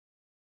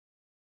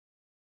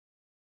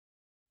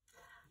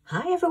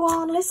Hi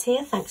everyone, Liz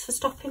here, thanks for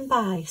stopping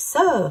by.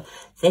 So,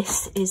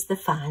 this is the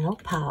final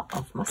part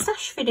of my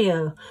stash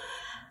video.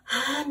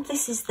 And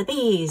this is the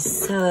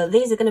bees. So,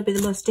 these are going to be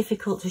the most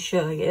difficult to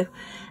show you.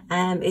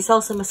 It's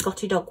also my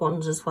Scottie dog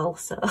ones as well,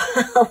 so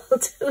I'll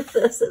do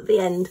those at the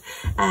end.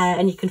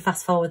 And you can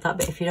fast forward that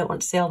bit if you don't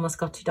want to see all my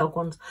Scottie dog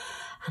ones.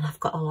 And I've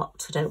got a lot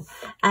to do.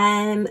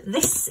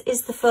 This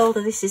is the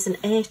folder, this is an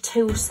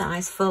A2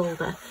 size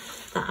folder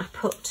that I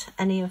put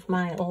any of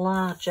my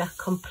larger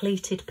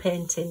completed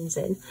paintings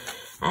in.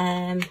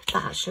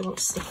 That actually won't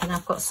stick in.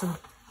 I've got some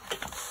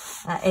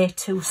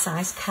A2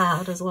 size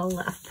card as well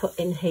that I've put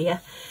in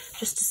here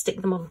just to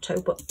stick them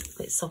onto, but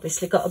it's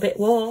obviously got a bit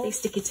worn. The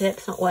sticky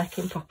tape's not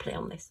working properly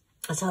on this.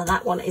 So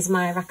that one is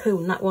my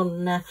raccoon. That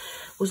one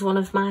was one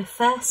of my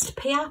first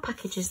PR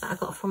packages that I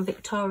got from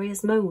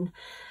Victoria's Moon.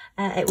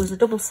 It was a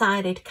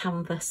double-sided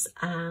canvas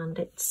and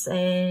it's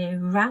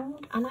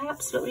round and I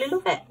absolutely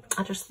love it.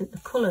 I just think the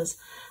colours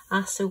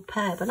are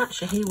superb, and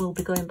actually he will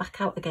be going back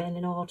out again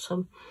in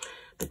autumn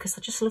because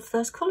I just love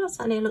those colours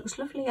and he looks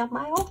lovely on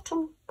my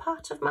autumn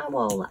part of my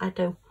wall that I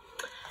do.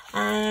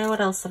 What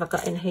else have I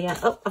got in here?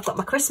 Oh, I've got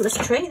my Christmas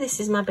tree. This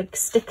is my big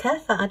sticker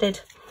that I did,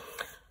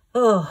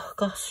 oh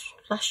gosh,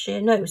 last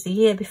year, no, it was the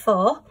year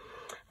before.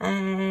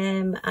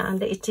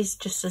 And it is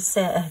just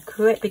a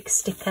great big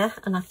sticker,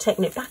 and I've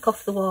taken it back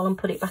off the wall and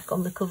put it back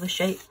on the cover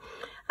sheet,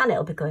 and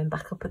it'll be going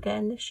back up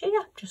again this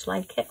year, just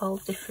like it, all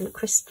different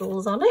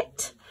crystals on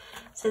it.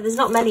 So there's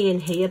not many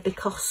in here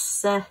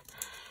because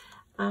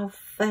I've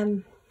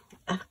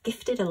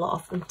gifted a lot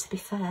of them, to be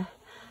fair.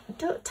 I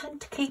don't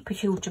tend to keep a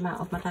huge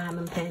amount of my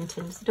diamond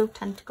paintings, they do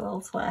tend to go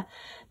elsewhere.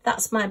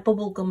 That's my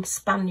bubblegum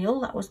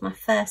spaniel. That was my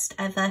first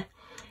ever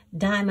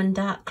Diamond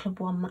Art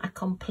Club one that I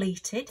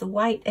completed. The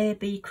white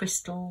AB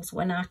crystals,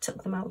 when I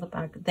took them out of the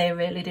bag, they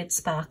really did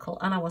sparkle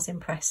and I was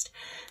impressed.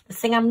 The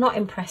thing I'm not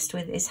impressed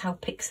with is how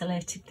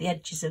pixelated the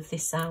edges of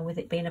this are, with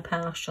it being a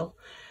partial.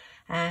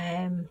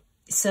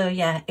 So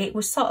yeah, it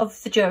was sort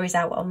of, the jury's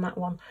out on that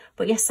one.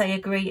 But yes, I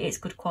agree, it's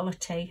good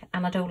quality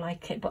and I do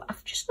like it, but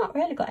I've just not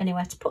really got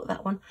anywhere to put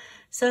that one.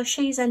 So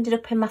she's ended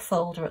up in my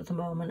folder at the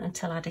moment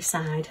until I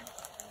decide.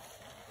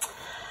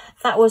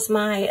 That was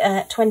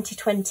my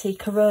 2020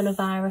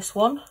 coronavirus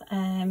one.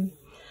 I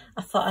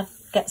thought I'd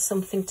get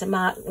something to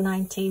mark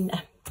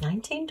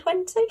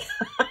 1920?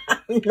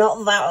 I'm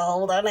not that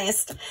old,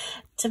 honest.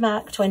 To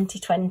mark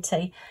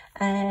 2020.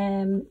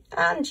 And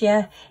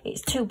yeah,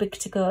 it's too big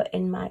to go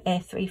in my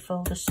A3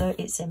 folder, so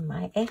it's in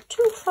my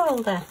A2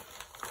 folder.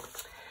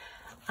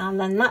 And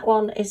then that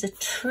one is a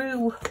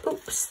true,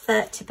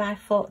 30 by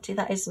 40.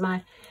 That is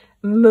my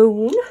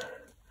moon.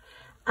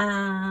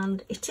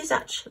 And it is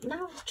actually,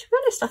 now to be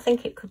honest, I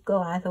think it could go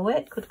either way.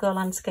 It could go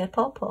landscape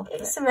or portrait.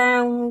 It's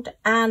round,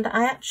 and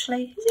I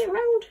actually, is it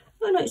round?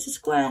 Oh no, it's a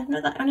square. No,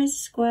 that one is a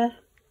square.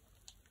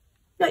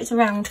 No, it's a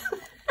round.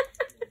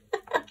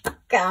 I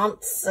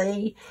can't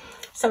see.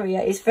 Sorry,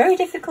 yeah, it's very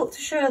difficult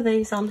to show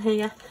these on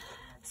here.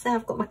 So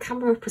I've got my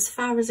camera up as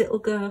far as it'll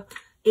go.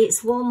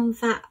 It's one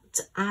that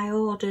I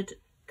ordered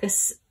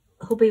because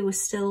hubby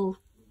was still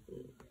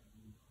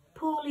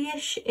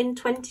poorly-ish in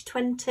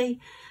 2020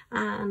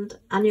 and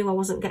I knew I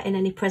wasn't getting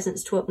any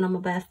presents to open on my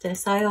birthday,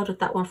 so I ordered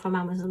that one from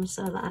Amazon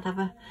so that I'd have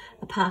a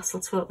parcel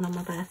to open on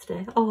my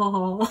birthday.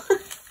 Oh,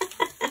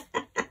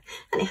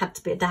 and it had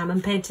to be a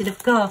diamond painted,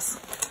 of course.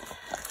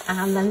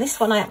 And then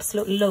this one I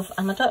absolutely love,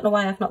 and I don't know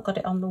why I've not got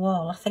it on the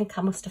wall. I think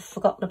I must have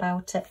forgotten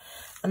about it,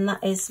 and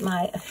that is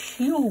my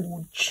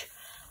huge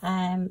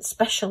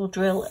special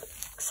drill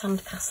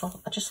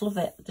sandcastle. I just love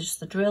it. There's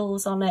the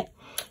drills on it.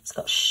 It's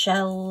got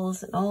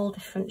shells and all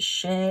different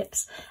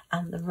shapes,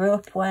 and the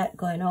rope work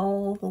going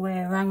all the way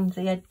around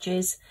the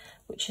edges,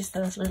 which is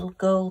those little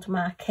gold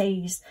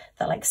marquees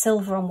that like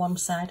silver on one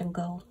side and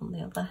gold on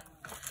the other.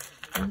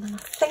 And then I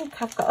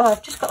think I've got, oh,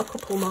 I've just got a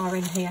couple more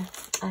in here.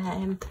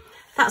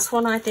 That's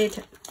one I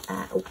did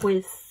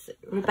with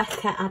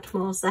Rebecca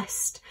Admore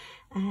Zest.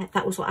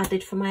 That was what I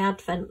did for my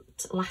advent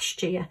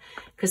last year,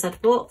 because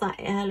I'd bought that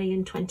early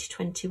in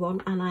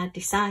 2021 and I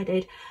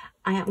decided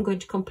I am going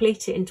to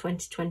complete it in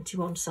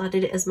 2021, so I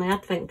did it as my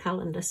advent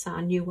calendar, so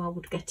I knew I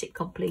would get it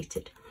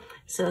completed.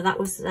 So that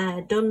was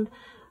done.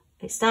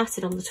 It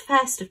started on the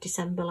 1st of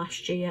December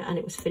last year and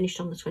it was finished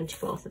on the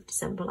 24th of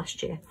December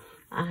last year.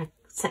 I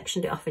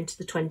sectioned it off into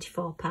the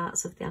 24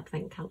 parts of the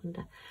advent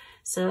calendar.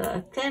 So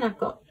again, I've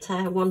got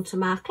one to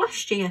mark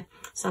last year.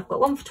 So I've got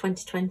one for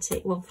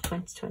 2020, one for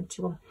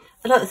 2021.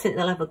 I don't think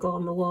they'll ever go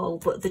on the wall,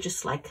 but they're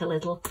just like a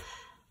little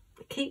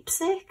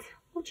keepsake.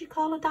 What do you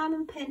call a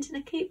diamond painting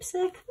a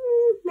keepsake?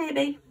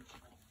 Maybe.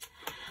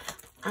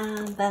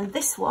 And then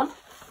this one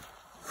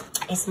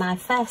is my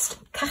first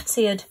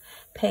cat-eared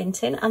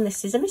painting, and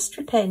this is a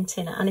mystery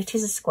painting, and it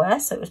is a square,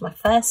 so it was my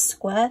first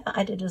square that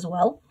I did as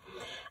well.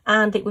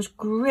 And it was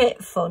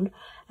great fun.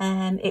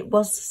 It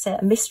was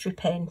a mystery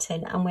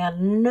painting and we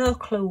had no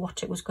clue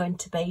what it was going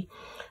to be,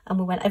 and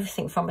we went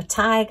everything from a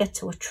tiger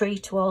to a tree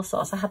to all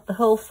sorts. I had the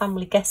whole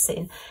family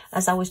guessing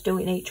as I was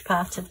doing each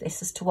part of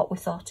this as to what we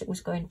thought it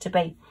was going to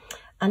be,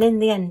 And in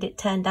the end, it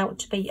turned out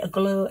to be a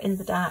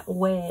glow-in-the-dark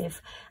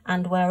wave.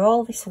 And where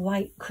all this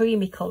white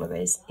creamy colour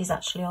is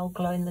actually all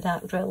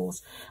glow-in-the-dark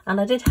drills.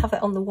 And I did have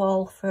it on the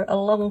wall for a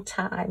long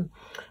time,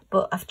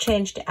 but I've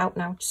changed it out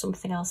now to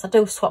something else. I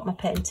do swap my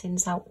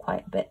paintings out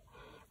quite a bit.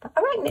 But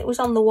I reckon it was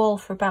on the wall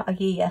for about a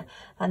year.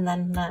 And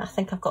then I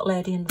think I've got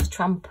Lady and the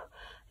Tramp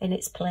in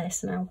its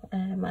place now.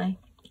 My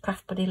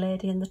Craft Buddy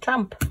Lady and the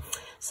Tramp.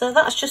 So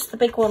that's just the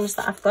big ones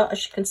that I've got.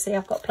 As you can see,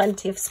 I've got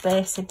plenty of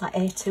space in my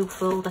A2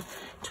 folder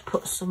to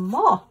put some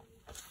more.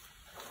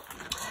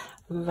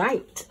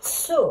 Right,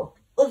 so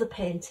other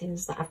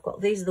paintings that I've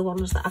got, these are the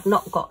ones that I've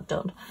not got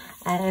done.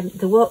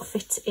 They won't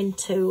fit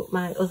into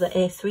my other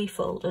A3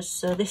 folders,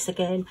 so this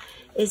again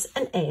is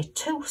an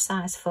A2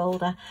 size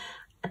folder.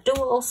 I do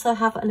also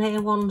have an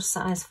A1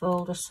 size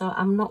folder, so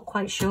I'm not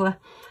quite sure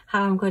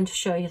how I'm going to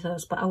show you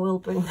those, but I will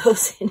bring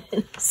those in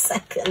a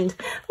second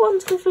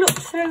once we've looked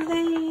through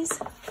these.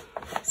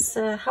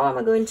 So how am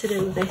I going to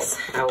do this?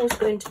 How is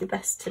going to be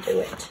best to do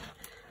it?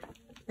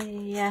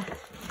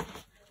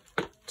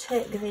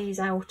 Take these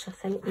out, I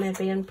think,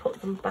 maybe, and put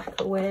them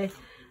back away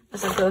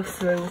as I go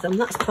through them.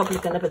 That's probably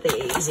going to be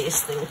the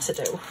easiest thing to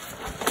do.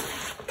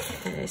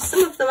 Okay,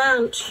 some of them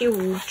aren't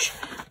huge,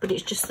 but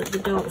it's just that they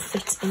don't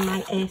fit in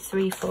my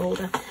A3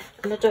 folder,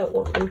 and I don't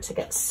want them to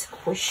get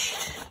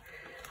squished.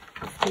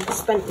 After you've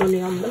spent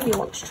money on them, you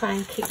want to try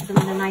and keep them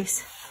in a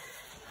nice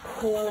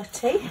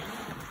quality.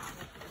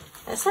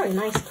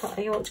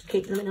 You want to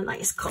keep them in a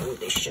nice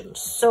condition.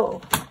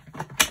 So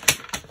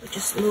we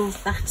just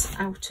move that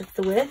out of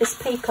the way. This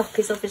peacock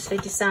is obviously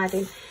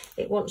deciding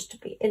it wants to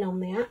be in on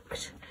the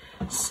act.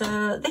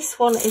 So this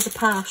one is a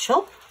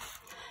partial,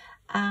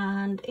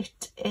 and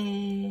it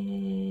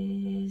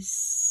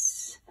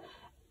is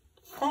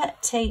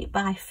 30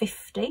 by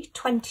 50,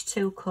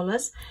 22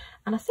 colours,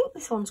 and I think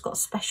this one's got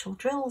special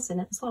drills in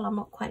it as well. I'm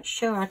not quite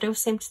sure. I do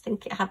seem to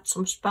think it had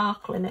some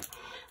sparkle in it,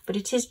 but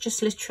it is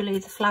just literally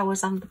the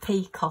flowers and the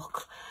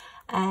peacock.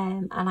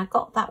 And I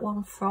got that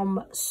one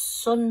from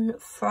Sun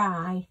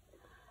Fry,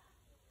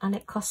 and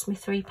it cost me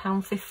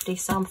 £3.50,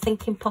 so I'm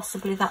thinking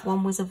possibly that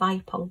one was a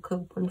Vipon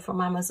coupon from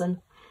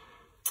Amazon,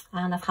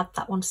 and I've had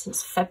that one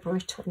since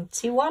February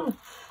 21.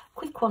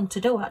 Quick one to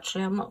do,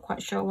 actually. I'm not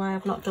quite sure why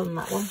I've not done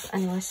that one. But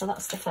anyway, so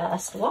that's the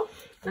first one.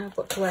 Now I've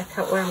got to work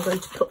out where I'm going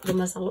to put them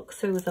as I look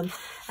through them.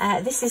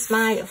 This is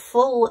my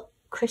full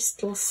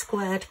crystal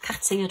squared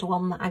cat-eared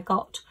one that I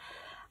got.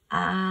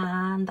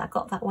 And I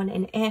got that one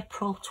in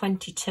April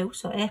 22,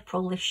 so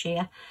April this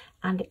year.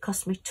 And it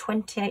cost me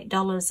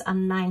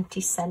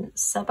 $28.90,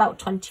 so about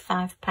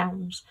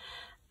 £25.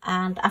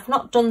 And I've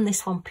not done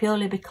this one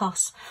purely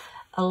because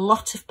a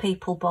lot of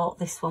people bought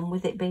this one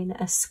with it being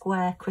a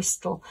square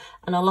crystal,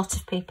 and a lot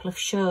of people have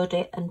showed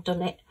it and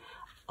done it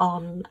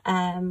on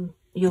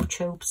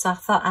YouTube. So I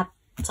thought I'd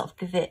sort of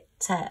give it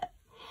a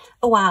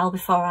while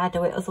before I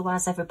do it,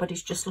 otherwise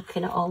everybody's just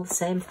looking at all the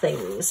same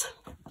things.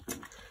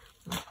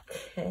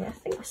 Okay, I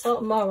think we're sort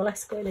of more or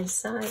less going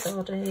inside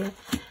order here.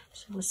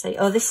 So we'll see.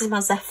 Oh, this is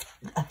my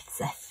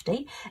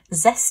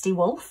Zesty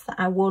Wolf that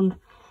I won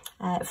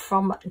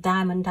from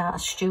Diamond Art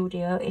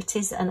Studio. It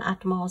is an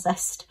Add More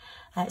Zest.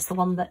 It's the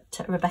one that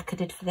Rebecca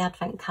did for the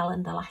Advent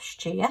calendar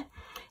last year.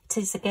 It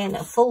is again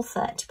a full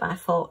 30 by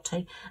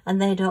 40,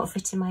 and they don't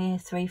fit in my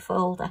A3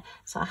 folder,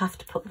 so I have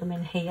to put them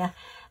in here.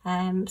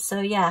 So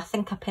yeah, I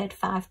think I paid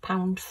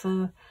 £5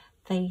 for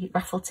the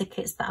raffle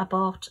tickets that I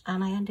bought,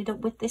 and I ended up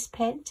with this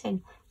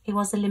painting. It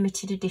was a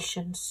limited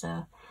edition,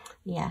 so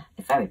yeah,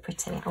 very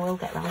pretty. I will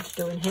get round to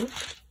doing him,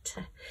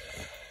 but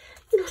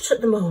not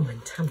at the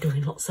moment. I'm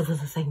doing lots of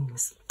other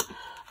things.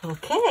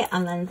 Okay,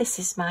 and then this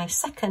is my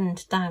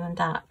second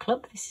Diamond Art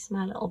Club. This is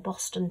my little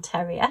Boston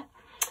Terrier,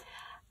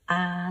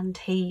 and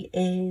he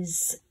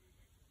is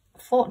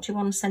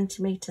 41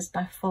 centimetres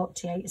by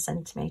 48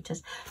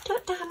 centimetres.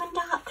 Don't Diamond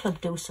Art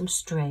Club do some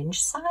strange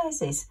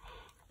sizes?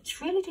 It's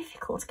really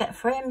difficult to get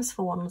frames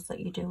for ones that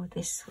you do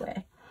this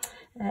way.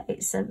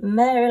 It's a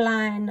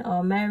Marilyn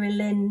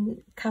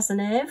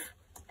Cazenave.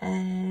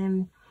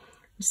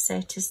 So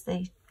it is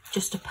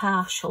just a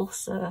partial,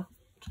 so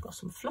it's got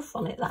some fluff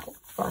on it. That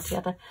thought he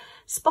had a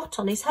spot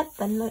on his head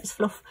then. No, it's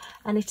fluff,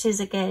 and it is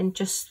again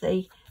just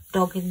the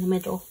dog in the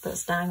middle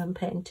that's diamond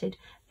painted.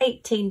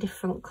 18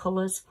 different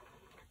colours,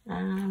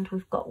 and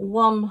we've got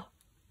one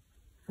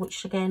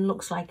which again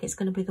looks like it's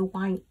going to be the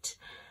white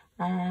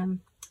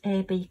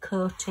AB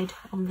coated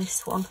on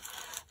this one.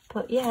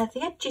 But yeah,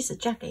 the edges are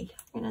jaggy,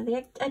 you know,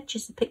 the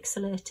edges are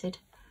pixelated.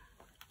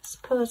 I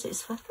suppose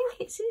it's, I think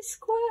it's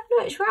square,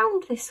 no, it's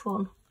round, this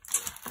one.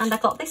 And I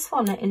got this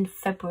one in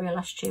February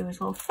last year as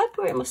well.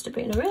 February must have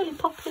been a really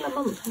popular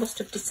month. I must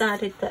have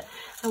decided that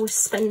I was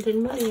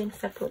spending money in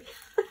February.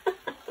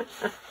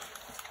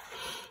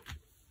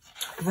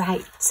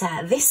 Right,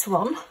 this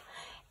one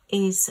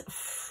is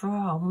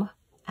from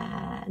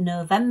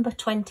November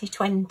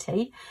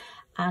 2020,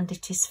 and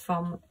it is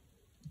from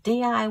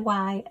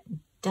DIY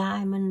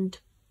Diamond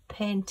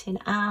Painting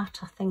Art,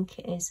 I think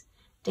it is.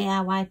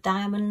 DIY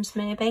Diamonds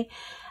maybe.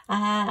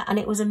 And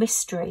it was a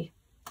mystery.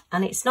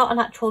 And it's not an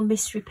actual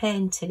mystery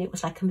painting, it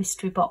was like a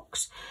mystery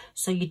box,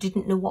 so you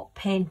didn't know what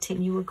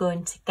painting you were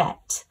going to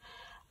get.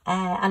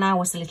 And I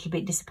was a little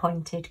bit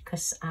disappointed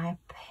because I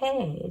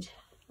paid,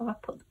 have I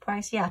put the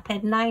price? Yeah, I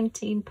paid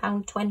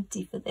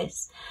 £19.20 for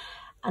this,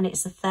 and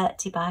it's a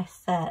 30 by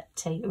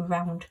 30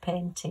 round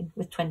painting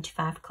with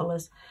 25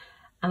 colours.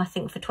 And I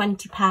think for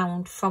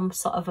 £20 from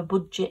sort of a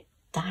budget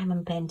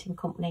diamond painting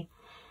company,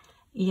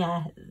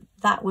 yeah,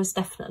 that was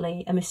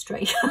definitely a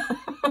mystery.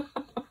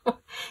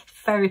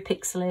 Very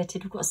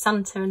pixelated. We've got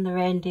Santa and the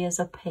reindeers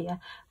up here.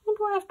 I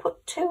wonder why I've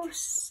put 2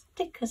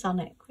 stickers on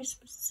it.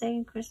 Christmas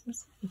scene,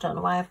 Christmas. I don't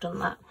know why I've done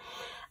that.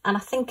 And I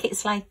think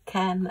it's like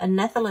a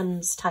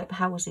Netherlands type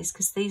houses,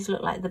 because these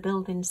look like the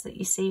buildings that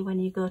you see when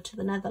you go to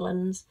the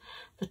Netherlands.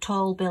 The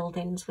tall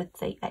buildings with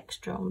the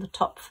extra on the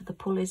top for the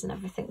pulleys and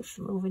everything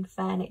for moving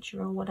furniture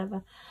or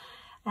whatever.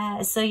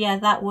 So yeah,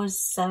 that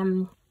was,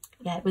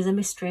 yeah, it was a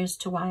mystery as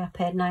to why I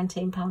paid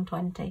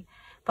 £19.20.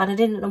 But I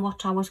didn't know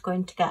what I was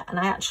going to get, and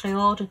I actually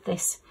ordered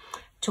this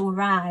to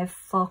arrive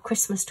for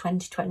Christmas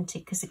 2020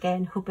 because,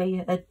 again,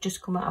 hubby had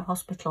just come out of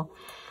hospital,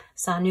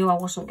 so I knew I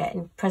wasn't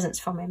getting presents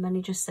from him, and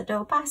he just said,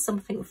 oh, buy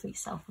something for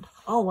yourself. And I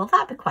thought, oh, well,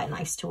 that'd be quite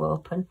nice to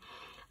open.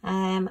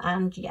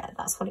 And yeah,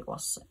 that's what it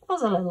was. It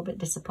was a little bit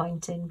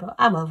disappointing, but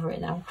I'm over it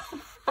now.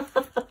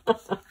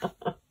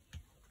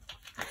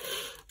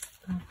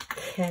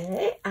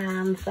 Okay,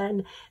 and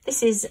then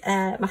this is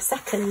my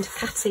second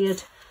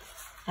cat-eared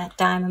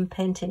diamond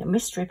painting, a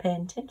mystery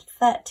painting,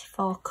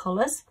 34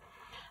 colours,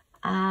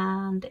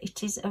 and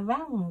it is a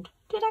round.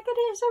 Did I get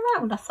it as a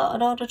round? I thought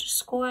I'd ordered a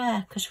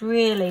square, because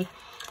really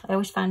I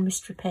always find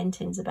mystery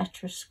paintings are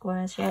better as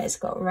squares. Yeah, it's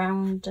got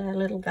round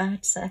little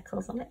guide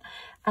circles on it,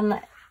 and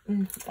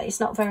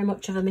it's not very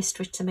much of a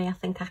mystery to me. I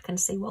think I can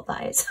see what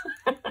that is.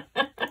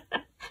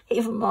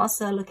 Even more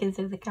so looking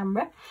through the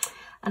camera.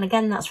 And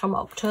again, that's from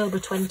October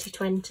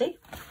 2020,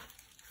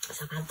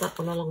 so I've had that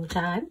one a long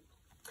time.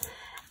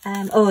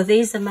 Oh,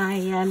 these are my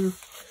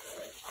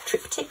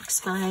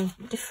triptychs, my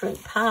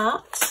different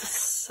parts.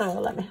 So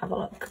let me have a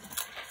look.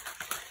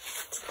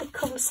 Did they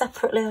come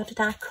separately or did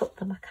I cut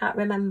them? I can't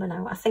remember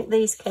now. I think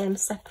these came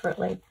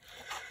separately.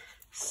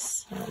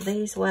 So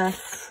these were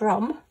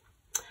from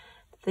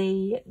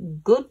the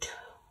Good.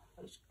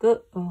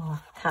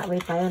 Oh, I can't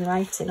read my own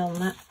writing on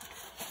that.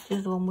 The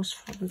other one was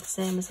from the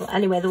same as well.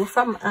 Anyway, they were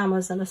from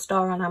Amazon, a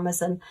store on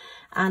Amazon,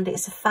 and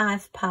it's a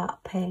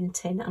 5-part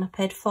painting, and I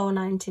paid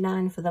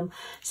 £4.99 for them.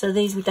 So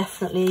these were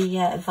definitely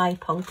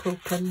Vipon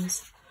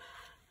coupons.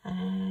 So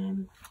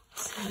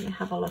let me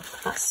have a look.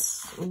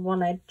 That's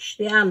one edge.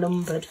 They are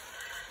numbered,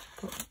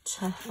 but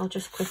I'll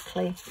just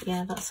quickly,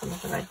 yeah, that's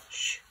another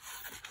edge.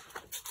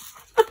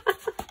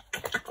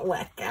 Can't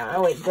work out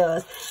how it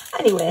goes.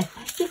 Anyway,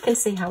 you can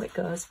see how it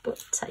goes,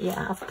 but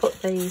yeah, I've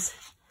put these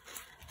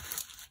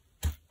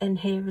in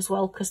here as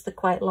well because they're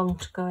quite long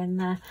to go in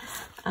there,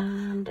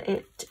 and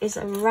it is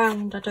a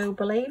round, I do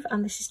believe,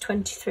 and this is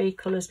 23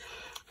 colours.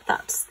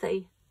 That's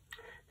the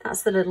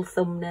little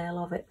thumbnail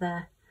of it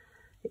there.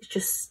 It's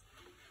just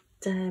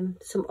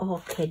some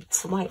orchids,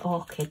 some white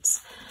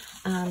orchids,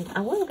 and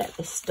I will get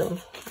this done.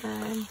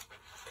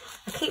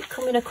 I keep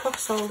coming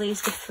across all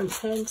these different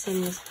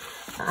paintings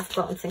that I've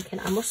got and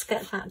thinking I must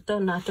get that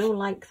done. I do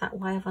like that.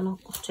 Why have I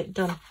not got it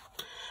done?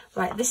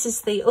 Right, this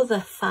is the other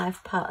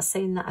 5-part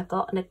scene that I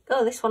got, and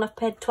this one I've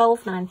paid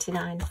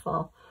 £12.99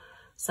 for,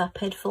 so I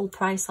paid full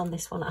price on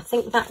this one. I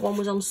think that one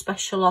was on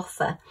special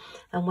offer,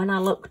 and when I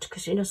looked,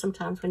 because you know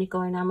sometimes when you go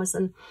on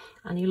Amazon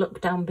and you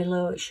look down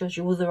below, it shows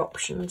you other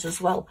options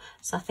as well,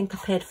 so I think I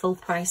paid full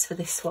price for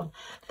this one.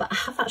 But I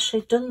have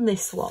actually done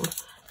this one,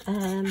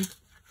 and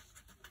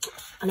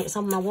it's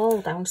on my wall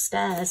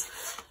downstairs.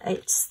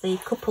 It's the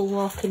couple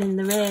walking in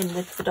the rain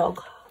with the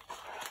dog,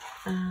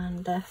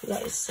 and yeah,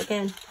 it's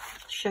again,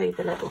 show you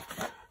the little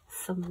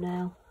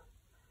thumbnail.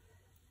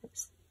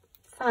 It's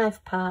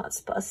 5 parts,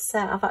 but as I say,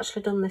 I've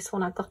actually done this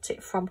one. I got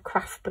it from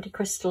Craft Buddy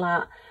Crystal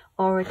Art,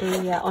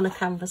 already on a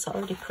canvas,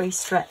 already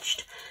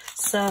pre-stretched,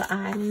 so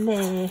I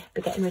may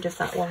be getting rid of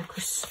that one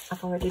because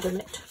I've already done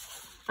it,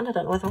 and I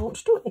don't know whether I want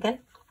to do it again.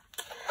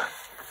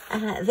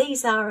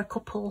 These are a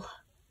couple,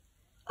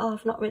 oh,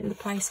 I've not written the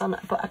price on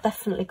it, but I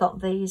definitely got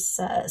these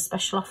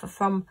special offer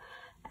from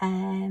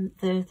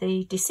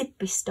the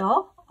Disibby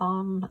store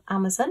on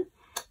Amazon.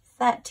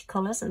 30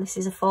 colours, and this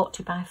is a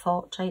 40 by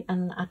 40,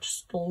 and I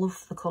just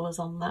love the colours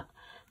on that.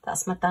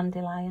 That's my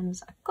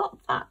dandelions. I got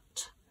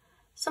that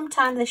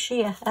sometime this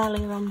year,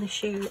 earlier on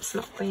this year. It's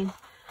not been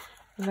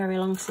very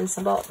long since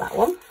I bought that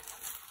one.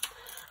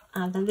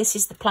 And then this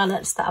is the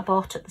planets that I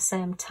bought at the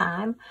same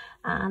time,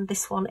 and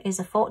this one is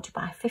a 40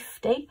 by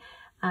 50,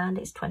 and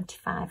it's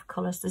 25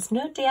 colours. There's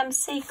no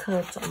DMC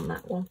codes on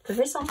that one.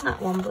 There is on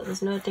that one, but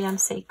there's no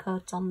DMC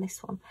codes on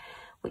this one,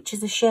 which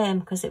is a shame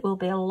because it will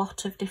be a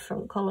lot of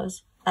different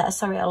colours.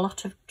 Sorry, a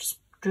lot of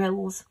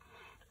drills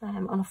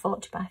on a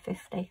 40 by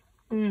 50.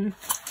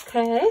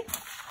 Okay,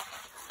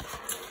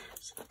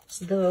 so that's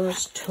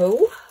those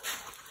 2.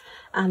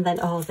 And then,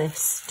 oh,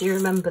 this. Do you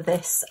remember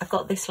this? I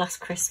got this last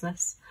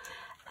Christmas,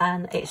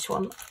 and it's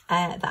one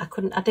that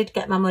I did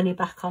get my money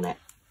back on it.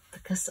 The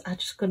because I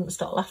just couldn't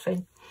stop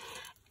laughing.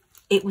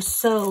 It was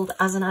sold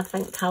as an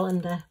advent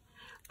calendar,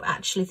 but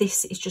actually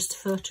this is just a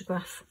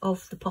photograph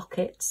of the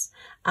pockets.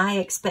 I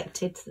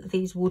expected that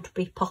these would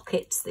be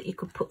pockets that you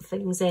could put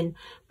things in,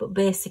 but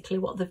basically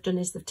what they've done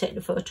is they've taken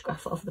a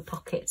photograph of the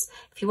pockets.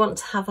 If you want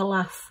to have a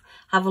laugh,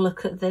 have a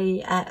look at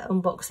the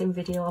unboxing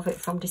video of it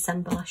from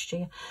December last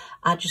year.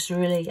 I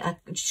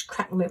just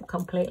cracked me up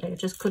completely. I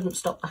just couldn't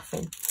stop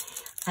laughing.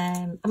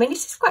 I mean,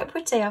 this is quite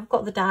pretty. I've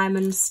got the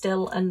diamonds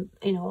still, and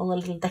you know, all the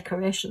little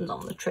decorations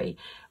on the tree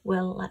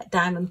will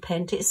diamond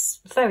paint. It's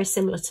very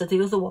similar to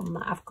the other one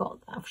that I've got,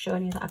 that I've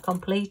shown you, that I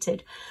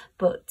completed.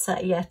 But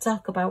yeah,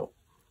 talk about,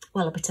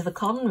 well, a bit of a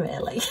con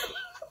really.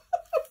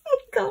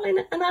 Calling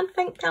it an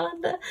advent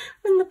calendar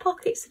when the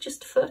pockets are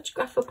just a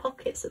photograph of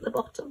pockets at the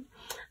bottom.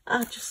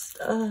 I just,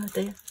 oh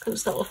dear, couldn't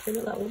stop laughing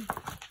at that one.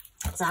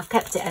 So I've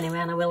kept it anyway,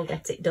 and I will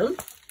get it done.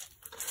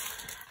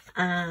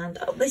 And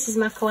oh, this is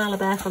my koala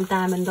bear from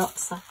Diamond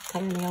Dots. I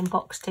think I only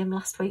unboxed him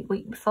last week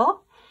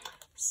before.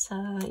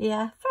 So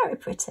yeah, very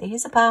pretty.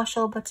 He's a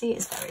partial, but he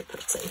is very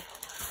pretty.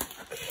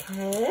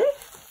 Okay,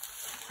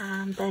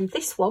 and then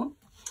this one.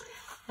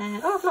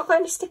 Oh, I've not got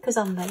any stickers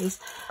on these.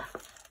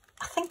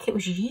 I think it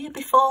was year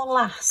before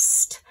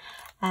last.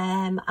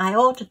 I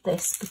ordered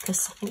this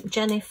because I think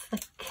Jennifer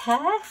Kirk,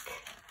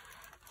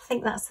 I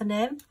think that's the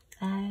name.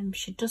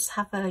 She does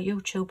have a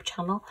YouTube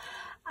channel,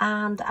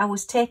 and I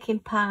was taking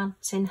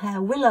part in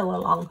her willow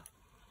along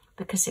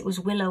because it was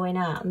willowing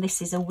art, and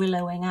this is a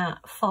willowing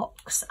art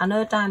fox. I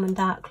know Diamond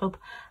Art Club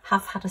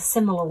have had a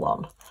similar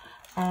one,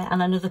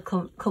 and another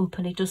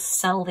company does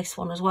sell this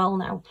one as well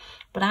now,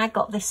 but I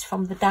got this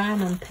from the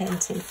Diamond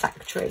Painting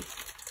Factory,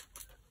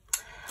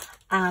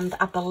 and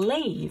I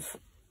believe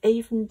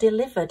even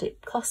delivered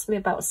it cost me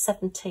about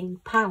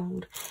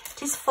 £17.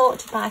 It is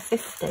 40 by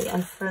 50,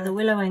 and for the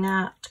willowing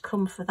art to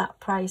come for that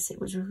price, it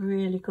was a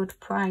really good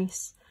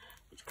price,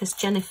 because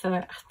Jennifer,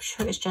 I'm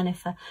sure it's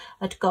Jennifer,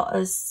 had got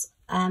us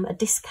a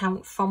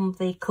discount from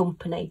the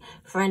company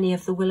for any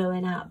of the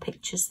willowing art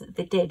pictures that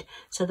they did,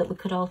 so that we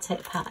could all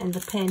take part in the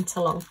paint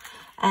along.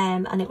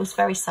 And it was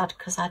very sad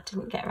because I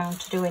didn't get around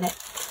to doing it.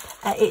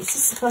 It's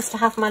just supposed to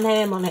have my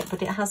name on it,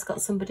 but it has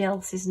got somebody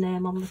else's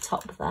name on the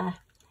top there.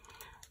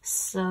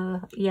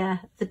 So yeah,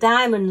 the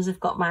diamonds have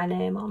got my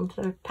name on.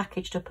 They're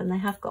packaged up and they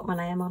have got my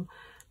name on,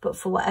 but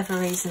for whatever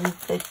reason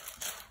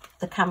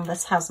the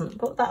canvas hasn't,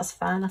 but that's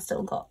fine. I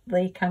still got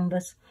the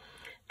canvas.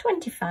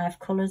 25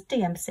 colours,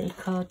 DMC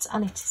codes,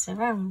 and it is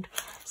around.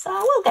 So I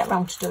will get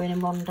round to doing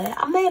them one day.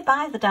 I may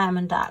buy the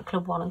Diamond Art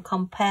Club one and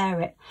compare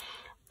it,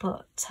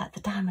 but the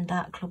Diamond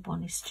Art Club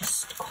one is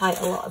just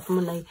quite a lot of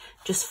money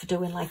just for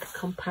doing like a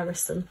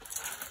comparison.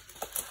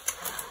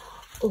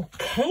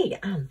 Okay,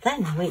 and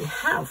then we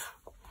have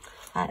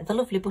the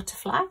lovely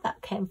butterfly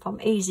that came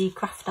from Easy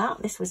Craft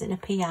Art. This was in a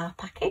PR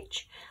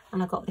package,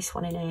 and I got this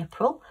one in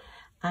April.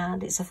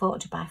 And it's a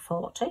 40 by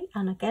 40,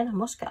 and again I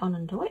must get on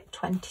and do it.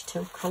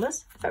 22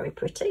 colours, very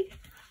pretty.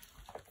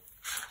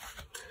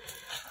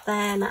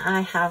 Then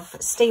I have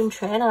Steam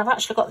Train, and I've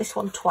actually got this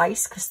one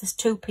twice because there's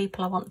two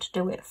people I want to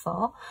do it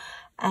for.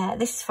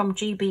 This is from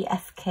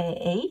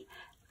GBFKE,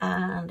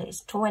 and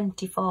it's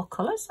 24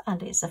 colours,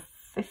 and it's a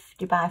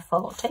 50 by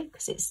 40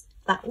 because it's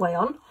that way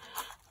on.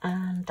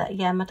 And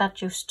yeah, my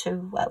dad used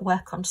to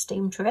work on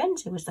steam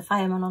trains. He was the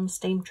fireman on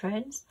steam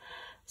trains.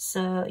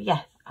 So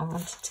yeah, I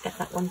wanted to get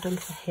that one done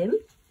for him.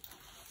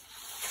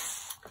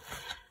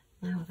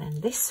 Now then,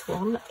 this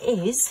one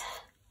is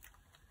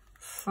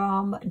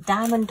from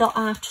Diamond Dot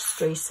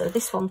Artistry. So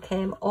this one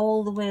came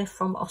all the way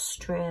from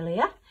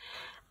Australia,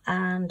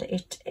 and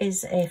it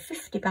is a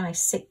 50 by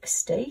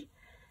 60,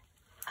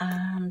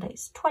 and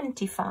it's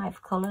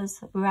 25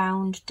 colours,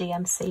 round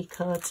DMC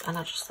codes. And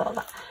I just thought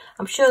that,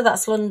 I'm sure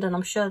that's London,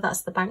 I'm sure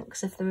that's the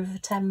banks of the River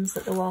Thames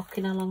that they're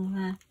walking along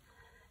there.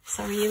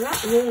 Sorry, you're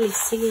not really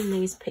seeing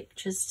these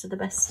pictures to the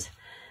best,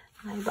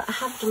 but I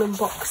have done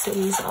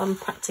unboxings on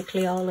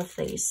practically all of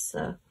these,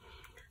 so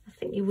I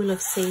think you will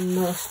have seen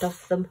most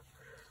of them,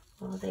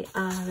 or they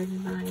are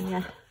in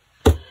my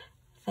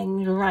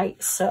thing.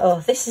 Right,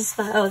 so this is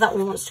my, oh, that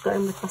one wants to go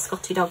in with my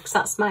Scottie dogs.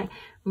 That's my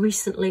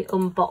recently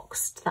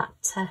unboxed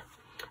that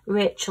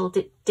Rachel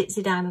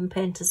Ditzy Diamond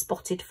Painter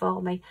spotted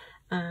for me,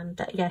 and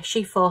yeah,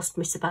 she forced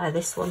me to buy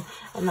this one,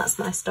 and that's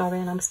my story,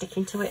 and I'm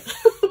sticking to it.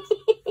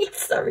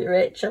 Sorry,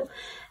 Rachel.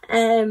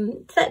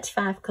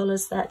 35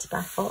 colours, 30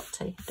 by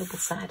 40,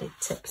 double-sided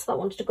tips. That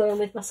wanted to go in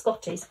with my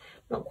Scotties.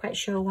 Not quite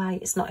sure why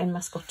it's not in my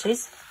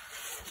Scotties.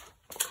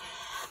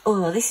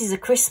 Oh, this is a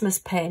Christmas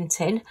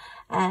painting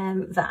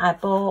that I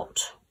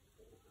bought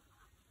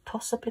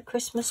possibly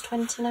Christmas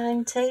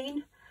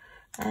 2019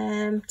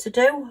 to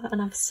do,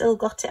 and I've still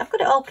got it. I've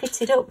got it all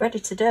kitted up, ready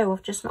to do.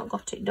 I've just not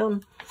got it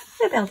done.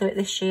 Maybe I'll do it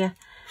this year.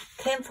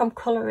 Came from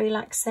Colour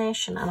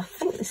Relaxation, and I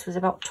think this was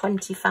about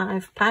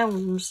 £25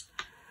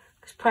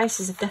 because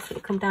prices have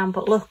definitely come down.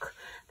 But look,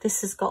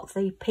 this has got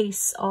the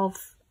piece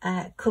of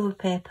cover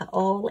paper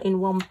all in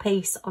one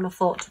piece on a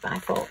 40 by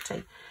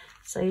 40,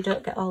 so you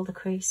don't get all the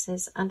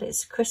creases, and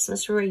it's a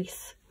Christmas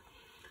wreath.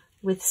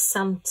 with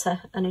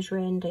Santa and his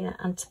reindeer,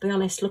 and to be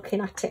honest,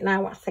 looking at it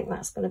now, I think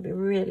that's going to be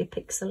really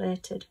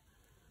pixelated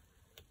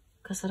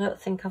because I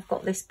don't think I've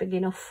got this big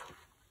enough.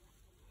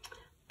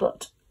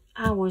 But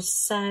I was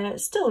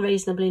still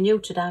reasonably new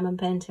to diamond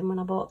painting when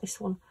I bought this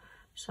one,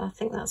 so I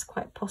think that's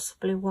quite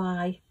possibly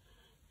why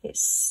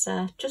it's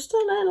just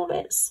a little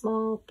bit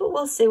small, but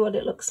we'll see what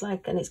it looks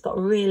like. And it's got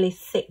really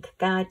thick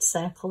guide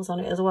circles on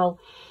it as well,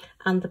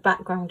 and the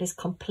background is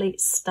complete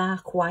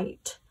stark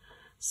white.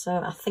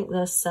 So I think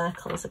those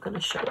circles are going to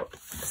show up.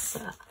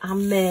 So I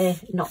may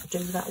not do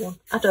that one.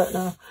 I don't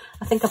know.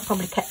 I think I've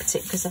probably kept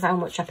it because of how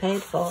much I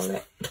paid for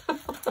it.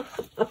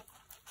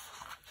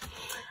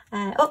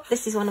 Oh,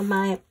 this is one of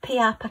my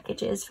PR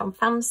packages from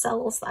Fan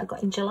Cells that I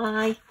got in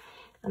July.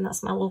 And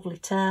that's my lovely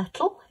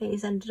turtle.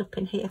 He's ended up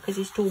in here because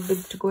he's too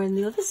big to go in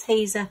the others.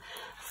 He's a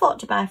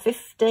 40 by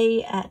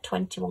 50,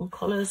 21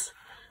 colours.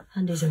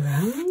 And he's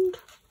around.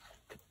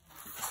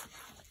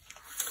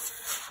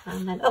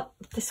 And then, oh,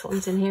 this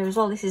one's in here as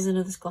well. This is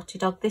another Scottie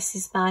dog. This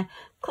is my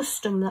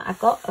custom that I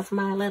got of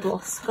my little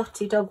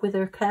Scottie dog with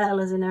her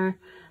curlers in her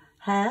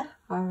hair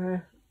or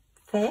her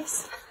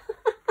face.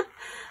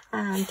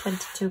 And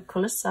 22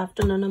 colours. So I've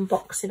done an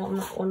unboxing on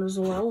that one as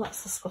well.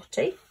 That's the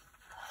Scottie.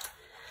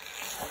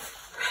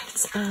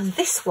 Right, and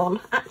this one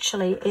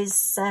actually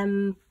is,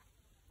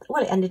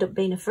 well, it ended up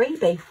being a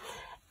freebie.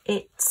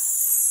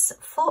 It's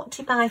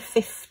 40 by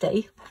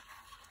 50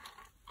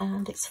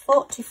 and it's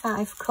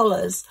 45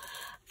 colours.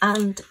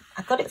 And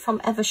I got it from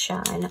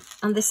Evershine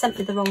and they sent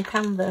me the wrong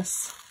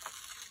canvas.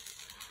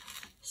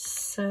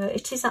 So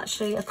it is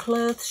actually a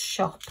clothes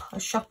shop, a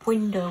shop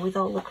window with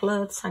all the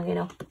clothes hanging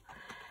up.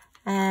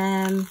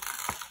 And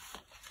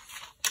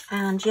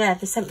yeah,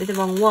 they sent me the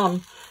wrong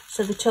one.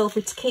 So they told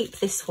me to keep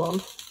this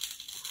one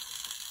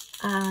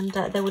and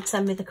they would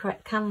send me the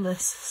correct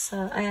canvas.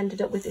 So I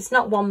ended up with, it's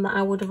not one that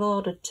I would have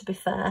ordered, to be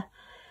fair.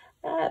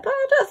 But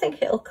I don't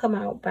think it'll come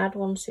out bad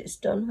once it's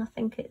done. I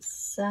think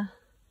it's...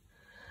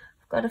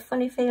 got a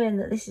funny feeling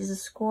that this is a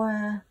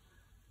square.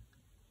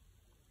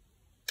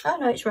 Oh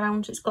no, it's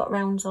round. It's got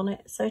rounds on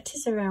it, so it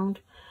is a round.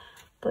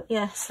 But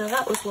yeah, so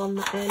that was one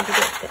that I ended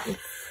up getting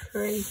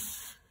free.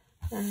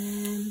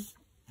 I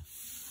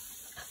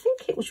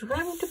think it was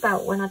round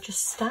about when I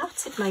just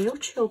started my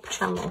YouTube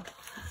channel,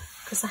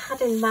 because I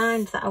had in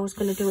mind that I was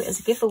going to do it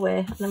as a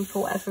giveaway, and then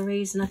for whatever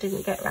reason I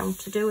didn't get round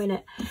to doing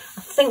it.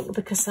 I think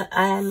because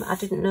I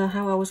didn't know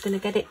how I was going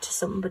to get it to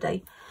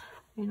somebody.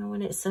 You know,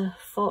 when it's a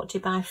 40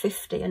 by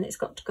 50 and it's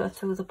got to go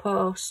through the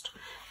post,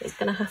 it's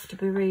going to have to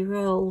be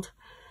re-rolled.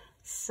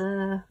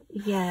 So,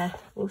 yeah,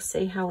 we'll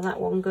see how that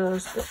one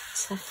goes. But,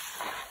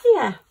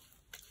 yeah.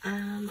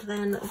 And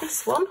then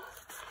this one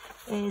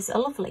is a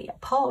lovely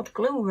poured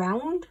glue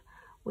round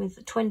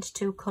with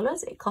 22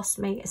 colours. It cost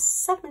me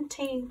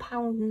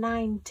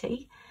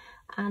 £17.90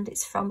 and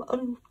it's from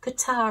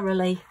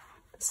Uncatarily.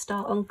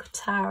 Store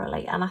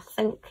Uncatarily, and I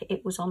think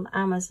it was on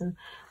Amazon,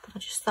 but I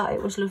just thought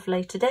it was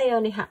lovely. Today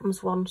only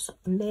happens once,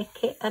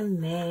 make it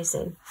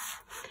amazing.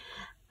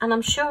 And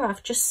I'm sure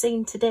I've just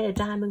seen today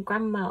Diamond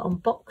Grandma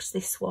unbox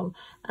this one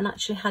and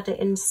actually had it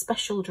in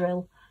special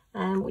drill,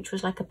 which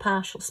was like a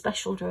partial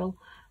special drill,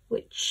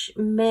 which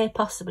may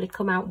possibly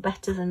come out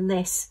better than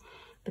this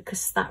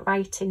because that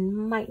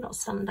writing might not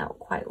stand out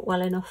quite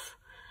well enough.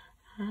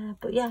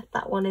 But yeah,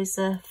 that one is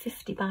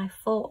 50 by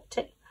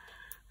 40.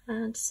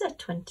 And said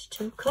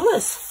 22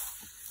 colours.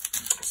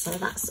 So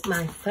that's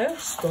my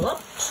first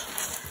lot.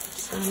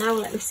 So now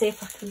let me see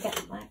if I can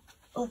get my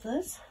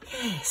others.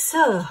 Okay,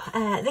 so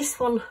this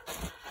one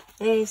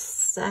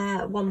is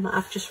one that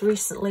I've just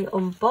recently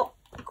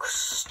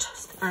unboxed,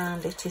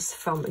 and it is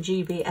from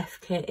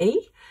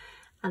GBFKE,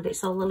 and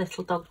it's all the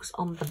little dogs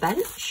on the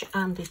bench,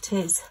 and it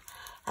is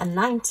a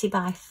 90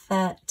 by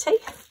 30,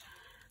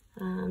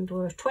 and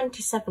we're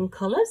 27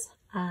 colours,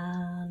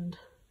 and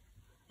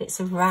it's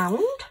a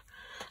round.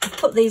 I've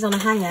put these on a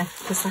hanger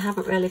because I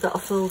haven't really got a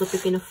folder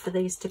big enough for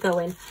these to go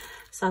in.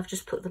 So I've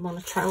just put them on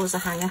a trouser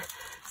hanger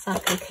so I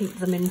can keep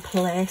them in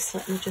place.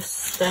 Let me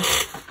just take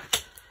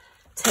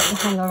the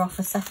hanger off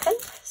a second.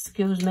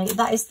 Excuse me.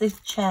 That is the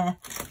chair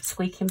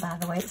squeaking, by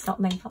the way. It's not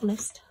me,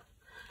 honest.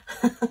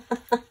 So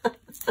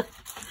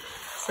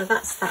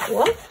that's that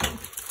one.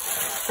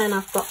 Then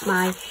I've got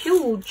my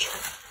huge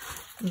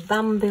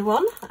Bambi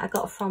one that I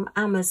got from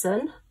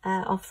Amazon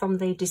or from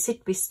the De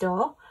Sidby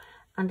store.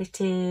 And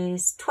it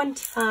is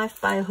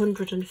 25 by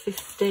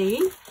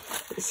 115.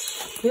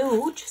 It's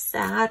huge. So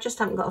I just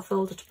haven't got a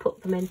folder to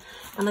put them in,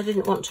 and I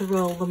didn't want to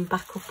roll them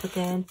back up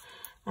again.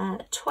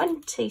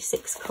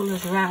 26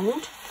 colours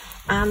round,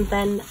 and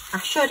then I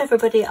showed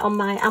everybody on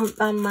my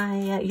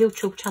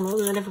YouTube channel,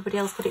 and then everybody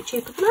else got it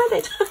cheaper than I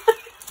did.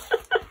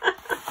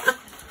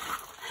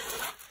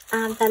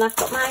 And then I've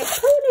got my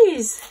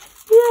ponies.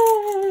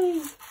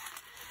 Yay!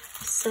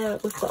 So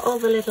we've got all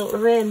the little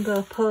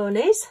rainbow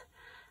ponies.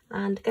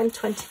 And again,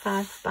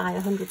 25 by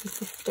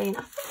 115.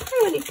 I think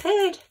I only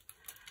paid,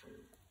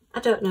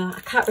 I don't know, I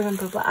can't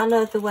remember, but I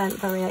know they weren't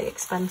very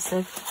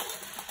expensive.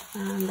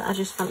 And I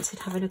just fancied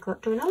having a go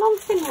at doing a long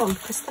thin one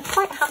because they're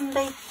quite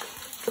handy.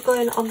 for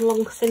going on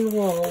long thin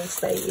walls,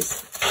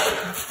 these.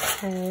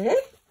 Okay.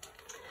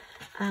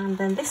 And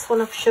then this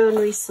one I've shown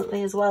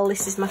recently as well.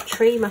 This is my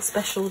tree, my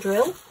special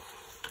drill.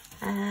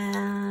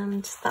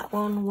 And that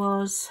one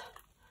was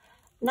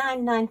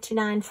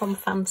 £9.99 from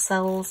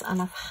Fansales,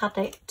 and I've had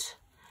it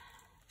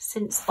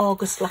since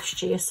August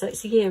last year, so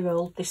it's a year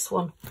old, this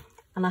one.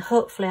 And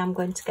hopefully I'm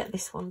going to get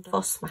this one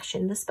for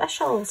smashing the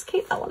specials.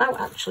 Keep that one out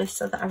actually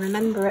so that I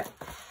remember it.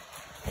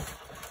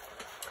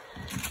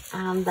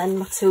 And then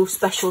my 2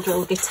 special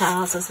drill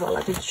guitars as well.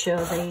 I did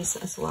show these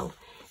as well.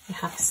 You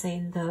have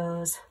seen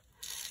those.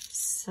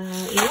 So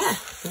yeah,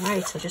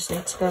 right, I just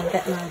need to go and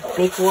get my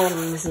big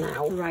ones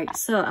now. Right,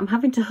 so I'm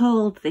having to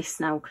hold this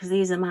now because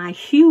these are my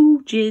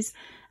huges,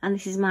 and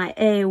this is my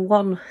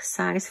A1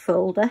 size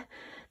folder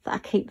that I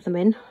keep them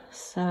in.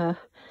 So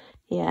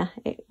yeah,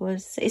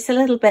 it's a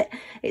little bit,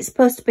 it's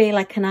supposed to be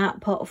like an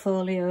art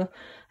portfolio,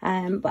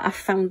 but I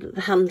found that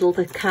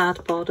the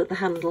cardboard at the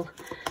handle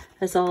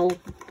has all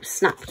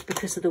snapped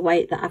because of the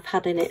weight that I've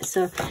had in it.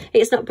 So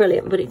it's not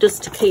brilliant, but it does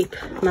to keep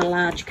my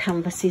large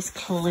canvases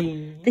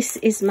clean. This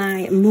is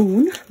my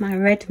moon, my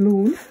red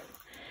moon,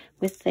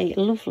 with the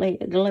lovely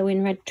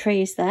glowing red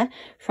trees there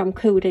from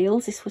Coup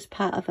Deals. This was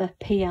part of a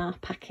PR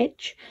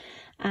package,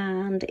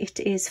 and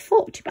it is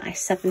 40 by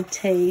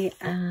 70,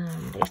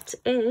 and it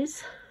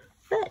is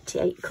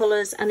 38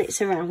 colours, and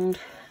it's around.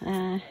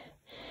 Yeah,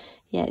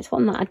 it's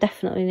one that I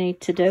definitely need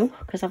to do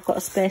because I've got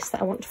a space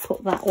that I want to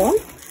put that one.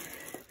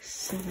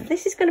 So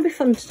this is going to be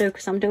fun to do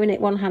because I'm doing it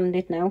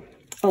one-handed now.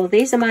 Oh,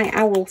 these are my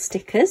owl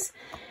stickers.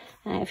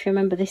 If you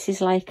remember, this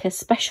is like a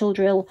special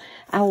drill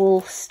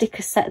owl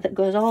sticker set that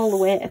goes all the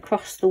way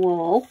across the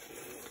wall,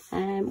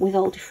 with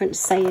all different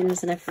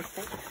sayings and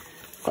everything.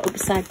 Got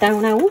upside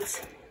down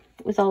owls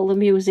with all the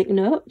music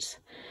notes.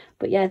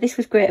 But yeah, this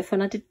was great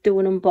fun. I did do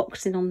an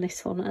unboxing on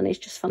this one, and it's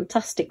just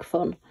fantastic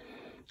fun.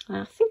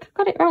 I think I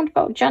got it around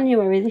about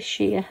January this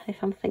year,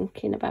 if I'm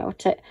thinking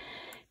about it.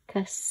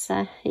 Because,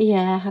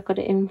 yeah, I got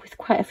it in with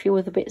quite a few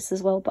other bits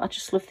as well, but I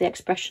just love the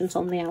expressions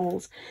on the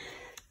owls.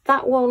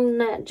 That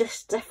one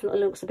just definitely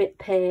looks a bit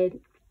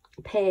pained,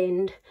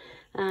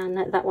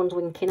 and that one's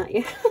winking at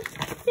you.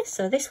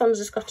 So this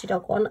one's a Scottie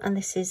dog one, and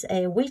this is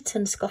a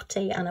Wheaten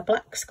Scottie and a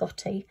black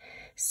Scottie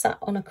sat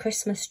on a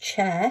Christmas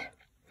chair.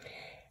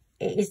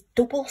 It is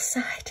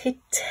double-sided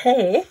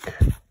tape,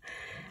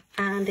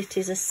 and it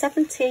is a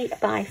 70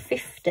 by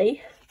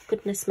 50.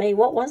 Goodness me,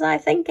 what was I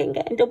thinking,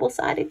 getting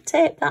double-sided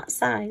tape that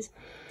size?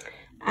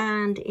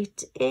 And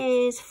it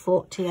is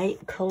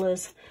 48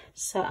 colours.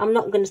 So I'm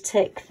not going to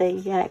take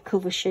the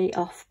cover sheet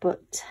off,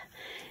 but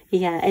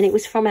yeah, and it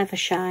was from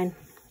Evershine.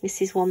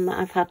 This is one that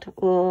I've had,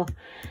 oh,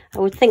 I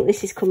would think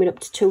this is coming up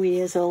to 2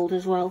 years old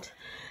as well.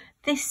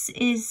 This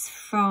is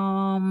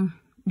from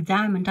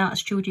Diamond Art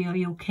Studio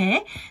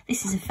UK.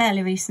 This is a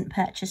fairly recent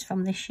purchase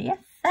from this year,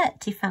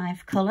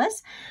 35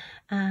 colours,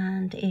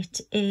 and it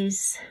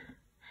is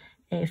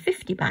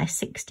 50 by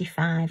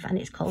 65, and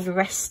it's called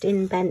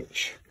Resting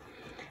Bench.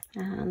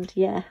 And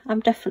yeah,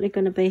 I'm definitely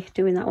going to be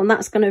doing that one.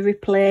 That's going to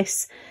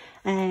replace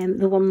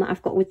the one that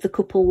I've got with the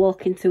couple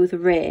walking through the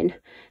rain,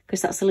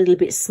 because that's a little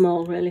bit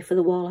small really for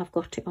the wall I've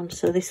got it on.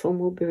 So this one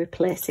will be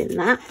replacing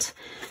that.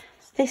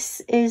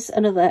 This is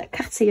another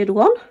cat-eared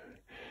one,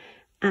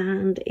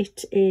 and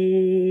it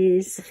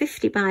is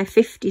 50 by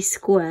 50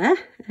 square.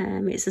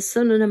 It's a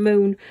sun and a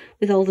moon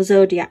with all the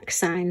zodiac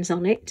signs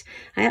on it.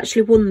 I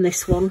actually won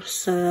this one,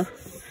 so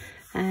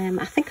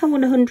I think I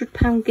won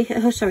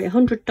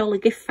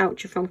 $100 gift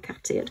voucher from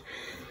Cat-eared,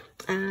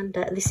 and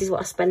this is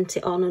what I spent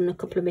it on, and a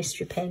couple of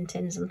mystery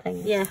paintings and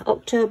things. Yeah,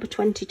 October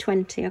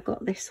 2020 I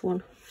got this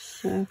one.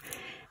 So,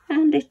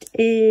 and it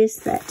is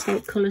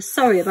 38 colours.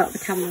 Sorry about the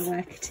camera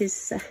work, it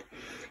is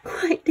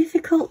quite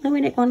difficult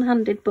doing it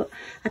one-handed, but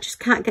I just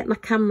can't get my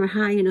camera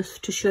high enough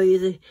to show you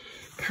the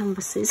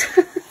canvases.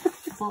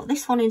 I bought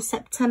this one in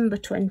September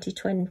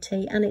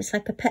 2020, and it's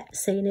like a pet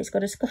scene. It's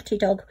got a Scottie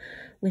dog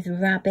with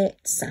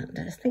rabbits, and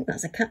I think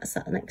that's a cat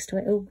sat next to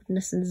it. Oh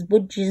goodness, and there's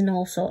budgies and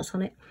all sorts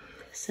on it.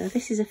 So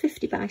this is a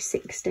 50 by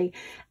 60,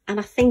 and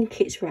I think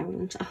it's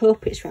round. I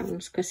hope it's round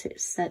because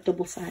it's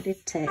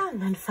double-sided tape.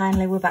 And then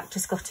finally we're back to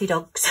Scottie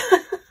dogs.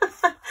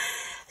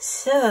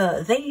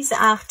 So these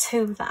are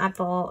 2 that I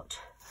bought.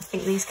 I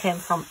think these came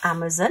from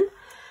Amazon.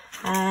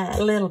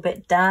 A little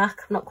bit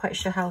dark, I'm not quite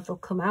sure how they'll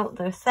come out.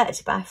 They're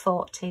 30 by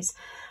 40s,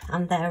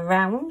 and they're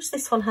rounds.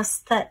 This one has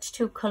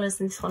 32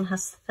 colours, and this one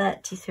has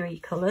 33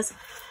 colours.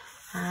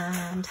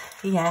 And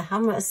yeah,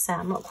 I'm going to say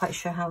I'm not quite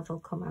sure how they'll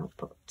come out,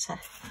 but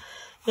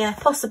yeah,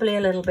 possibly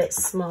a little bit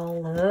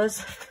small,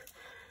 those.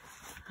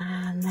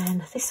 And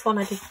then this one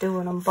I did do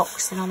an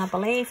unboxing on, I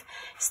believe.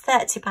 It's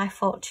 30 by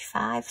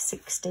 45,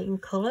 16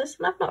 colours.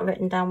 And I've not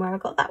written down where I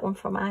got that one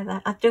from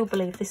either. I do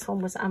believe this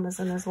one was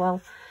Amazon as well.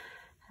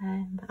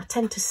 I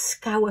tend to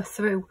scour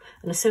through,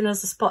 and as soon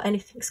as I spot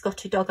anything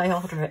Scottie dog, I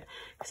order it.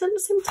 Because there doesn't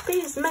seem to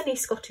be as many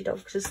Scottie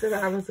dogs as there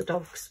are other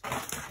dogs.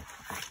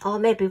 Or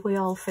maybe we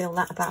all feel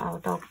that about our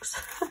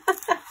dogs.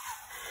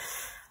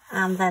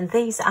 And then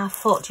these are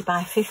 40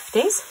 by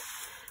 50s.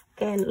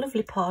 Again,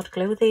 lovely poured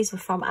glue. These were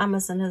from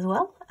Amazon as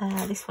well.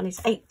 This one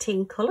is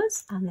 18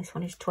 colours and this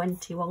one is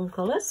 21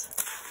 colours.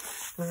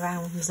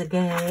 Rounds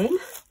again.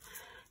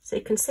 So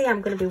you can see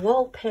I'm going to be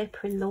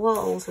wallpapering the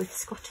walls with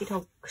Scottie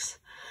dogs.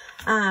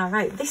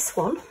 Right, this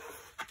one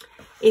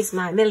is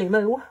my Millie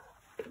Moo,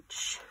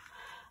 which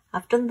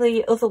I've done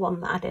the other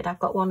one that I did. I've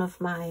got one of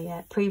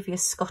my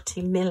previous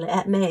Scottie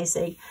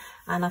Maisie,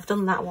 and I've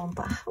done that one,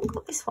 but I haven't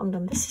got this one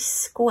done. This is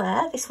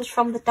square. This was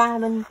from the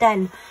Diamond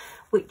Den,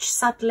 which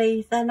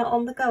sadly they're not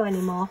on the go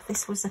anymore.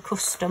 This was a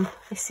custom.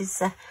 This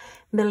is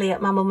Millie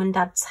at my mum and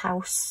dad's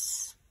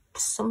house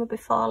summer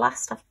before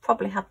last. I've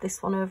probably had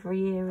this one over a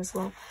year as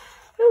well.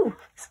 Ooh,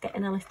 it's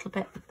getting a little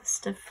bit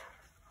just of,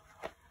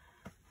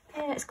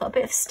 yeah, it's got a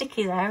bit of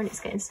sticky there and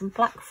it's getting some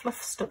black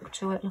fluff stuck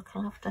to it. Look,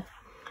 I'll have to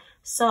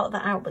sort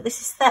that out. But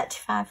this is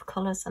 35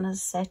 colours, and as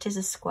I say, it is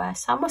a square,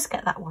 so I must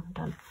get that one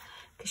done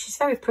because she's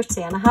very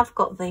pretty, and I have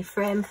got the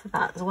frame for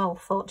that as well,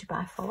 40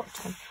 by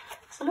 40.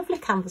 It's a lovely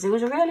canvas. It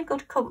was a really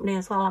good company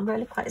as well. I'm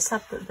really quite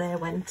sad that they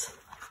went.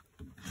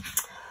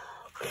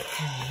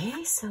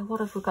 Okay, so what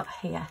have we got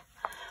here?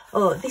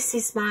 Oh, this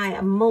is my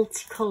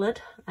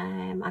multicoloured.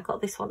 I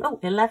got this one. Oh,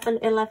 11,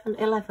 11,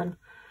 11.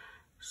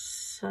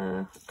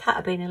 So it can't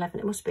have been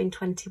 11. It must have been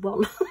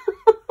 21.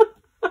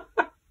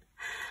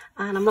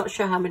 And I'm not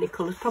sure how many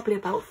colours. Probably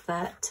about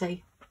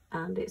 30.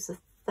 And it's a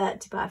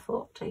 30 by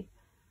 40.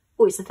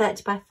 Oh, it's a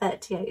 30 by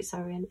 38,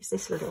 sorry. And it's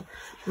this little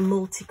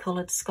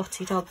multicoloured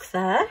Scottie dog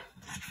there.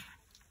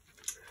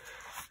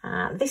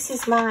 This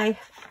is my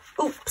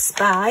Oops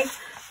Buy,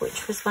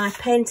 which was my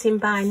painting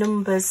by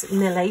numbers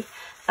Millie,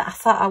 that I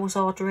thought I was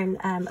ordering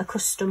a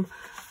custom.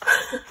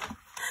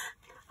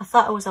 I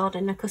thought I was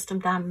ordering a custom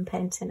diamond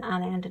painting,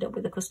 and I ended up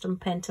with a custom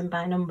painting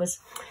by numbers.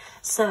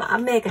 So I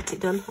may get it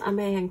done. I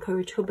may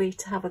encourage hubby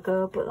to have a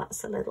go, but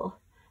that's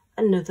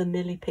another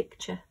Millie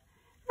picture.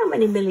 How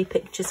many Millie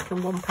pictures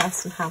can one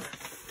person have?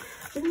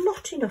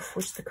 Not enough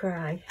was the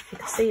cry. You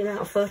can see the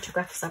amount of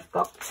photographs I've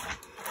got.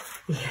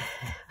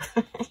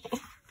 Yeah.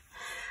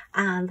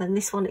 And then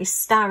this one is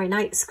Starry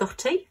Night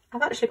Scottie.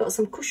 I've actually got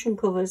some cushion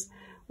covers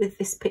with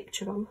this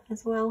picture on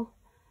as well.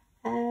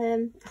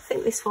 I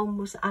think this one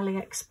was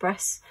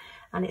AliExpress,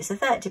 and it's a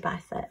 30 by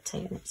 30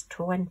 and it's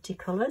 20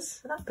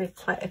 colours. So that'd be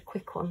quite a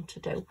quick one to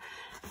do.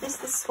 Is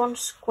this one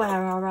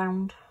square or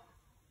round?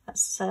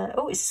 That's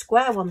oh, it's a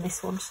square one,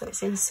 this one, so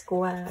it's in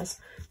squares.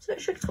 So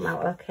it should come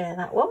out okay,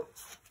 that one.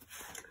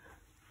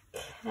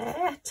 Okay,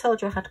 I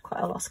told you I had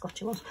quite a lot of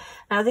Scottie ones.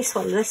 Now this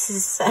one, this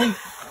is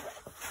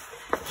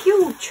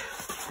huge.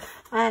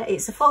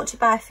 It's a 40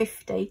 by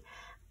 50,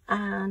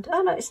 and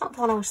oh no, it's not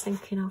the one I was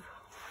thinking of.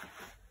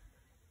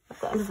 I've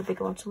got another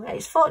bigger one somewhere.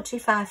 It's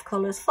 45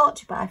 colours,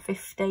 40 by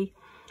 50,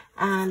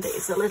 and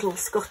it's a little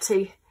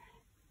Scottie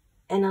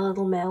in a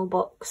little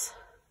mailbox.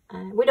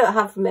 We don't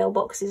have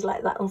mailboxes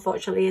like that,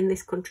 unfortunately, in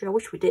this country. I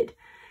wish we did. It'd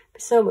be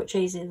so much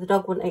easier. The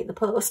dog wouldn't eat the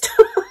post.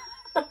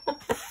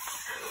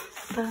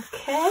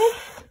 Okay.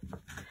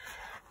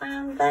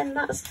 And then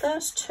that's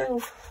those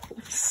two.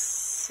 Let's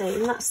see.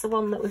 And that's the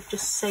one that we've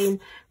just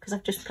seen, because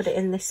I've just put it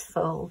in this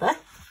folder.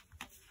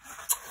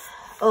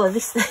 Oh,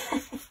 this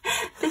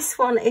this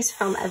one is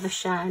from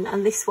Evershine,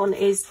 and this one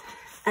is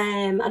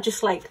I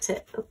just liked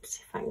it. Oops,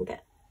 if I can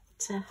get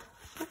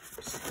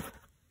oops.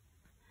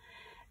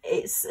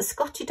 It's a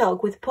Scottie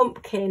dog with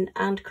pumpkin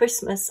and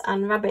Christmas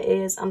and rabbit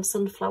ears and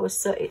sunflowers,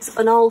 so it's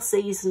an all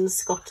seasons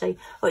Scottie.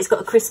 Oh, it's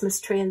got a Christmas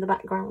tree in the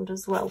background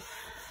as well.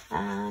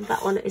 And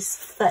that one is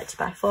 30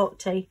 by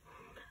 40.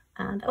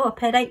 And oh, I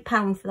paid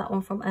 £8 for that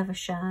one from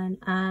Evershine,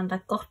 and I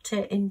got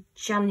it in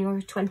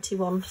January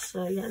 21.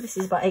 So yeah, this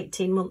is about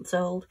 18 months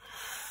old.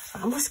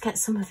 But I must get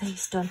some of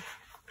these done.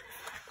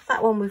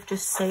 That one we've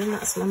just seen,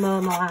 that's my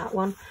Momo art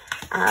one.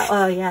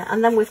 Oh yeah,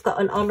 and then we've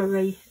got an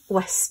honorary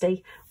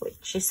Westie,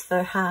 which is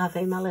for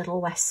Harvey, my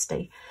little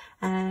Westie.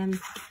 I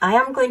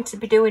am going to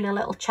be doing a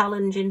little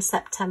challenge in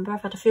September.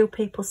 I've had a few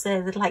people say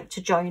they'd like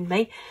to join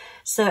me.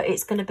 So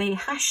it's going to be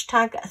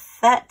hashtag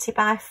 30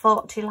 by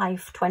 40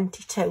 life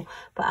 22.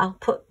 But I'll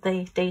put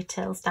the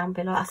details down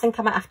below. I think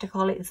I might have to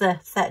call it the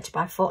 30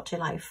 by 40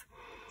 life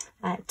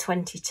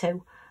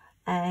 22.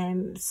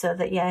 So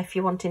that, yeah, if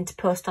you're wanting to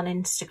post on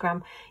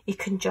Instagram, you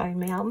can join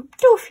me. I'll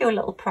do a few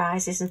little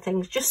prizes and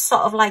things, just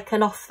sort of like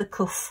an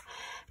off-the-cuff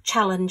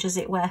challenge, as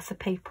it were, for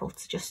people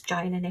to just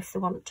join in if they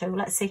want to.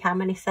 Let's see how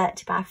many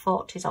 30 by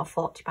 40s or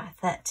 40 by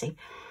 30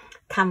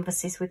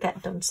 canvases we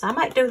get done. So I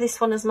might do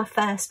this one as my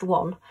first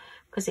one,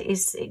 because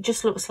it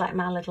just looks like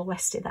my little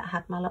Westie that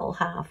had my little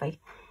Harvey,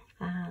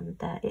 and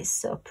it's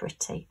so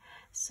pretty.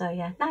 So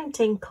yeah,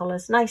 19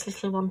 colours, nice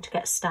little one to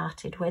get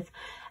started with.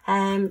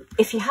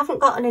 If you haven't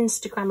got an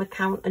Instagram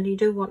account and you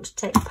do want to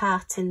take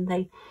part in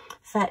the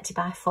 30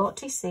 by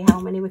 40, see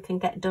how many we can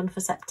get done for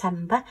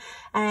September,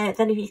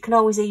 then you can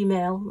always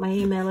email. My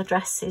email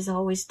address is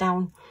always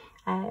down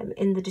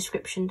in the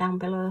description down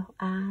below,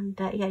 and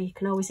yeah, you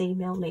can always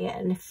email me,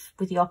 and if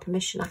with your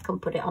permission I can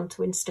put it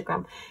onto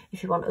Instagram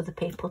if you want other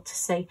people to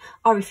see,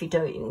 or if you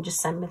don't, you can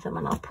just send me them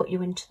and I'll put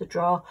you into the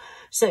draw.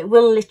 So it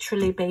will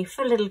literally be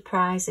for little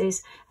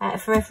prizes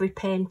for every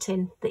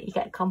painting that you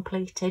get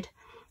completed.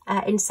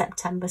 in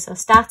September. So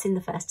starting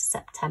the 1st of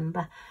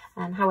September,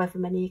 and however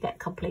many you get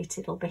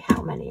completed will be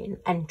how many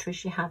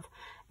entries you have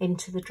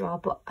into the draw.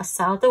 But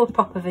I'll do a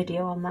proper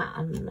video on that,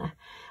 and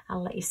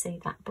I'll let you see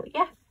that. But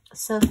yeah,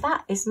 so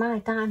that is my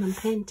diamond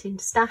painting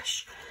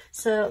stash.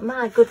 So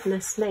my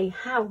goodness me,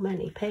 how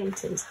many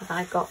paintings have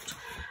I got?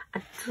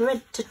 I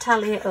dread to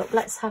tally it up.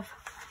 Let's have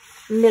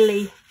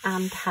Millie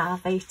and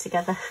Harvey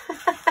together.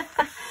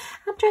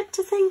 I dread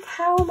to think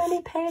how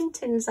many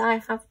paintings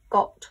I have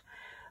got.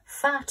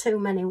 Far too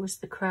many was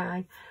the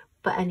cry.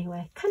 But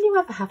anyway, can you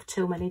ever have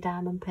too many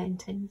diamond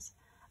paintings?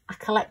 I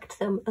collect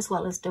them as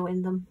well as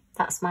doing them.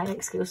 That's my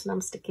excuse, and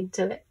I'm sticking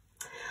to it.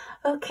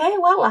 Okay,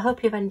 well, I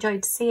hope you've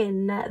enjoyed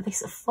seeing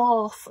this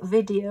 4th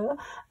video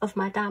of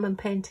my diamond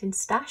painting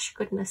stash.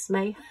 Goodness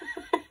me.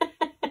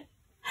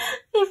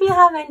 If you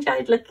have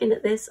enjoyed looking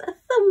at this, a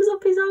thumbs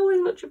up is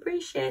always much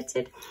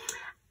appreciated.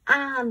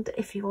 And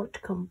if you want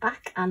to come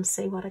back and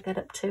see what I get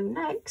up to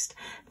next,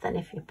 then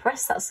if you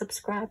press that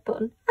subscribe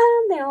button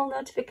and the all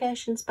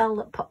notifications bell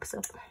that pops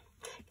up,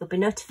 you'll be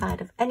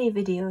notified of any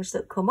videos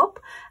that come up,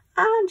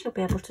 and you'll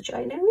be able to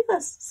join in with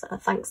us. So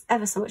thanks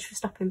ever so much for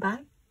stopping by,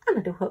 and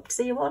I do hope to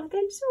see you all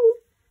again soon.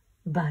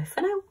 Bye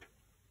for now.